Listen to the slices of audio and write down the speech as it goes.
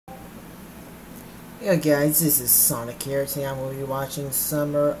Hey guys, this is Sonic here. Today I'm going to be watching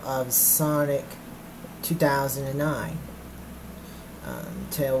Summer of Sonic 2009.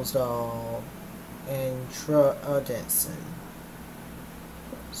 Tails Doll introduction.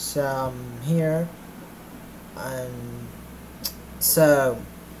 So I'm here. I'm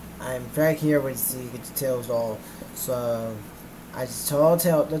back here with the Tails Doll. So I just told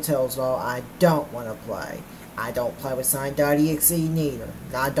the Tails Doll I don't want to play. I don't play with Sonic.exe neither.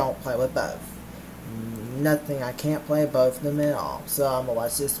 I don't play with both. Nothing, I can't play both of them at all. So I'm gonna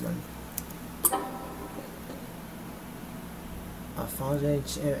watch this one. I found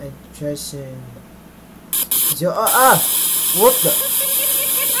it interesting. What the?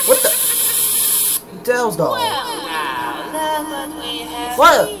 Tails Doll. Well, now that we have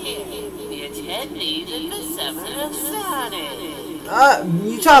What? the attendees at the Summer of Sonic.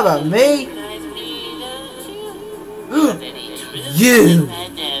 You talking about me? Nice meeting you. You.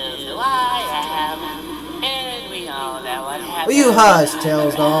 And knows who I am. And we all know what happened. Will you hush,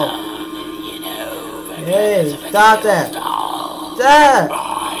 Tails Doll? You know, Hey, stop that. Stop.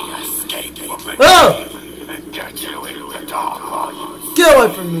 I escaped from the Oh! cave and get you in the dark one. Get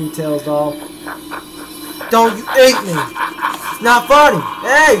away from me, Tails Doll. Don't you eat me. It's not funny.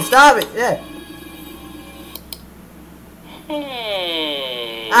 Hey, stop it. Yeah.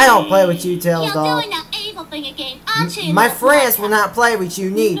 Hey. I don't play with you, Tails You're Doll. doing that evil thing again, aren't you? My friends will not play with you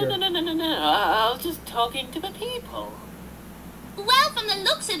neither. No. I was just talking to the people. Well, from the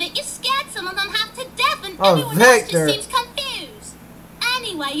looks of it, you scared some of them half to death, and Oh, everyone Victor. else just seems confused.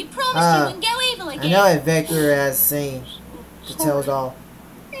 Anyway, you promised you wouldn't go evil I again. know that Victor has seen the Tails Doll.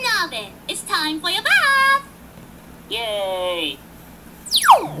 Now then, it's time for your bath. Yay.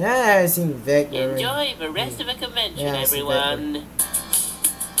 Yeah, I haven't seen Victor. Enjoy the rest of the convention, Yeah, I see everyone.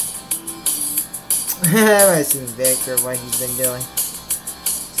 I haven't seen Victor, what he's been doing.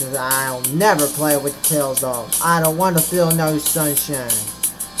 Since I'll never play with the Tails Doll. I don't want to feel no sunshine.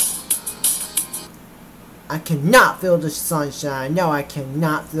 I cannot feel the sunshine. No, I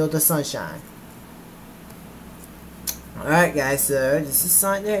cannot feel the sunshine. Alright guys, so this is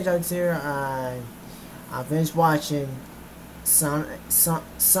Sonic the Hedgehog here. I finished watching Summer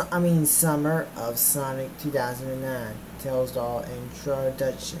of Sonic 2009 Tails Doll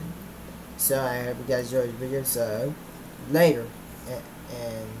introduction. So I hope you guys enjoyed the video. So later,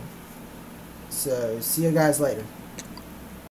 and so see you guys later.